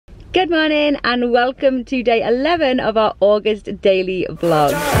Good morning and welcome to day 11 of our August daily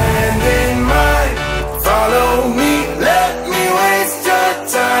vlog. Follow me, let me waste your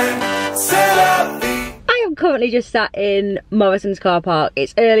time. I am currently just sat in Morrison's car park.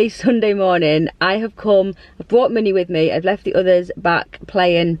 It's early Sunday morning. I've brought Minnie with me. I've left the others back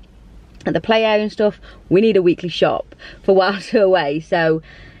playing at the play area and stuff. We need a weekly shop for whilst we're away, so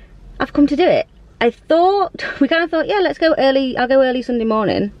I've come to do it. We kind of thought, yeah, let's go early. I'll go early Sunday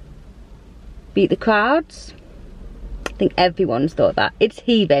morning. Beat the crowds. I think everyone's thought that. It's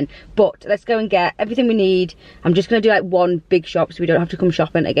heaving, but let's go and get everything we need. I'm just going to do like one big shop so we don't have to come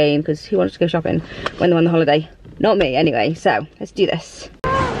shopping again, because who wants to go shopping when they're on the holiday? Not me anyway, so let's do this.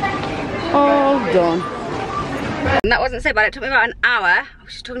 All done. And that wasn't so bad. It took me about an hour. I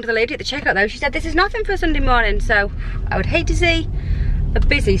was just talking to the lady at the checkout though. She said this is nothing for a Sunday morning, so I would hate to see a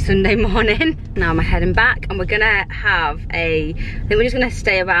busy Sunday morning. Now I'm heading back and we're gonna have I think we're just gonna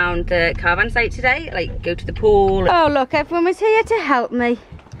stay around the caravan site today, like go to the pool. Oh look, everyone was here to help me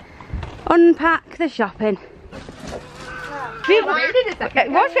unpack the shopping. It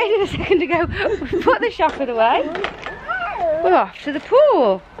was raining a second ago. We put the shopping away. We're off to the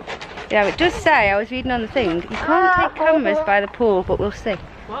pool. Yeah, it does say, I was reading on the thing, you can't take cameras by the pool, but we'll see.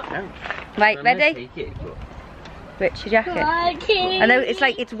 What? No. Right, ready? Rich, your jacket. I know it's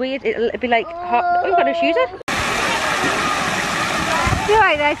like, it's weird, it'll be like hot. Oh, you've got no shoes on. You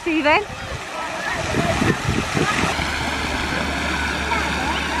right there, Stephen?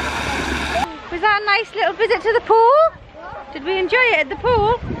 Was that a nice little visit to the pool? Did we enjoy it at the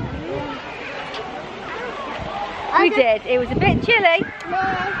pool? We did. It was a bit chilly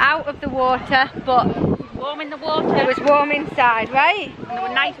out of the water, but it was warm in the water. It was warm inside, right? And there were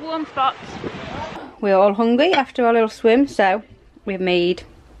nice warm spots. We're all hungry after our little swim, so I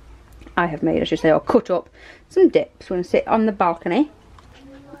have made, I should say, or cut up some dips. We're going to sit on the balcony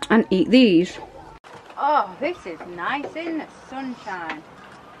and eat these. Oh, this is nice in the sunshine.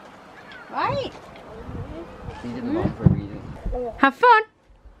 Right? Have fun.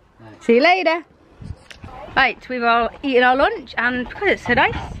 See you later. Right, we've all eaten our lunch, and because it's so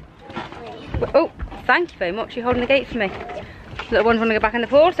nice. Oh, thank you very much. You're holding the gate for me. Little ones want to go back in the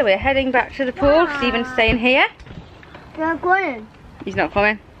pool, so we're heading back to the pool. Stephen's staying here. You're not going. He's not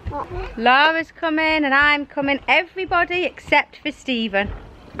coming. Laura's coming and I'm coming. Everybody except for Stephen.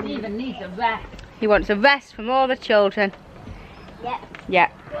 Stephen needs a rest. He wants a rest from all the children. Yep. Yeah.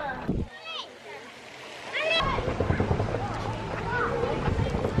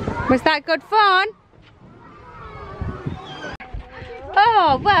 Was that good fun?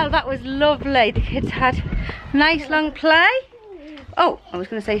 Oh, well, that was lovely. The kids had a nice long play. Oh, I was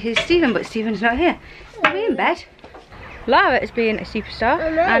going to say here's Stephen, but Stephen's not here. He'll be in bed. Lara is being a superstar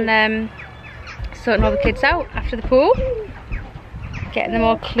and sorting all the kids out after the pool. Getting them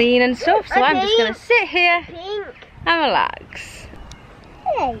all clean and stuff. So I'm just going to sit here and relax.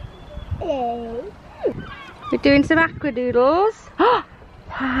 We're doing some aquadoodles. Oh,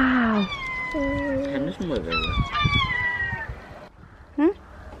 wow.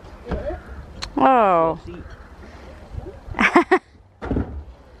 Oh.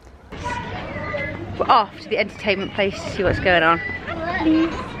 We're off to the entertainment place to see what's going on.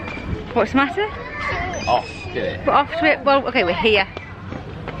 What's the matter? Off to it. We're off to it. Well, okay, we're here.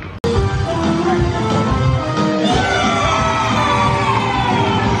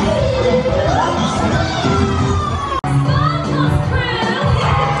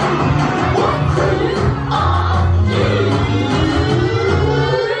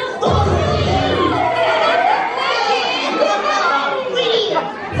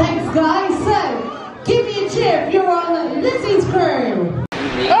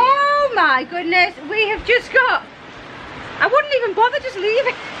 My goodness, we have just got, I wouldn't even bother just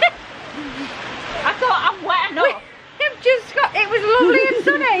leaving. I thought I'm wet enough. We've just got, it was lovely and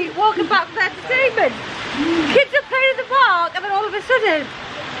sunny walking back from the entertainment. Kids are playing in the park and then all of a sudden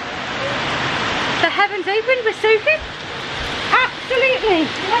the heavens opened, we're soaking. Absolutely.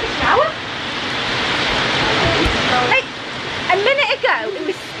 You had a shower? Like a minute ago it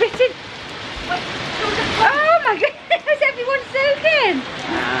was spitting. Oh my goodness, everyone's soaking.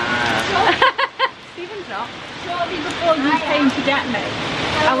 Stephen's not. Shortly before you came to get me,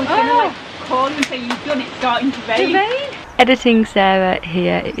 I was going to like call you and say you've done it, starting to rain. Editing Sarah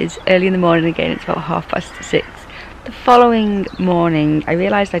here. It is early in the morning again, it's about 6:30. The following morning I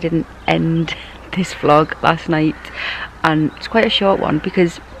realised I didn't end this vlog last night, and it's quite a short one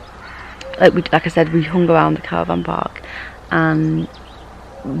because like I said, we hung around the caravan park and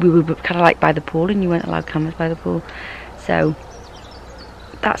we were kind of like by the pool and you weren't allowed cameras by the pool, so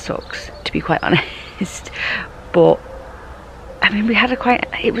that sucks, to be quite honest. But I mean, we had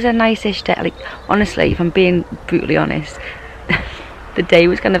it was a nice-ish day. Like, honestly, if I'm being brutally honest, the day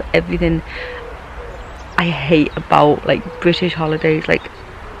was kind of everything I hate about, like, British holidays. Like,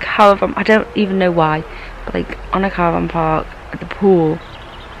 caravan, I don't even know why, but, like, on a caravan park, at the pool,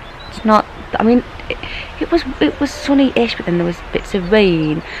 it's not, I mean, it was sunny-ish, but then there was bits of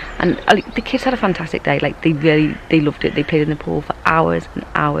rain, and the kids had a fantastic day. Like, they loved it. They played in the pool for hours and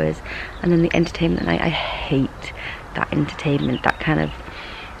hours, and then the entertainment night, I hate that entertainment, that kind of,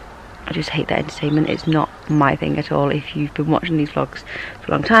 I just hate that entertainment. It's not my thing at all. If you've been watching these vlogs for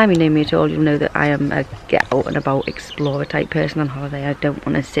a long time, you know me at all, you'll know that I am a get out and about explorer type person on holiday. I don't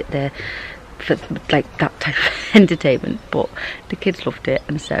want to sit there for, like, that type of entertainment, but the kids loved it,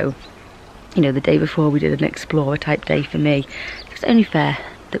 and so, you know, the day before we did an explorer type day for me. It's only fair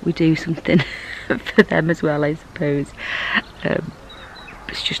that we do something for them as well, I suppose.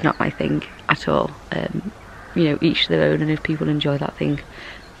 It's just not my thing at all. You know, each to their own, and if people enjoy that thing,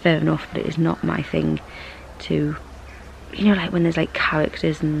 fair enough, but it is not my thing to, you know, like when there's like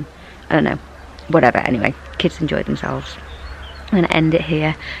characters and, I don't know, whatever. Anyway, kids enjoyed themselves. I'm going to end it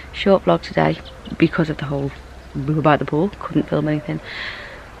here. Short vlog today because of the whole, we were by the pool, couldn't film anything.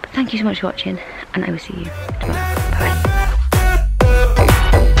 But thank you so much for watching, and I will see you tomorrow. Bye.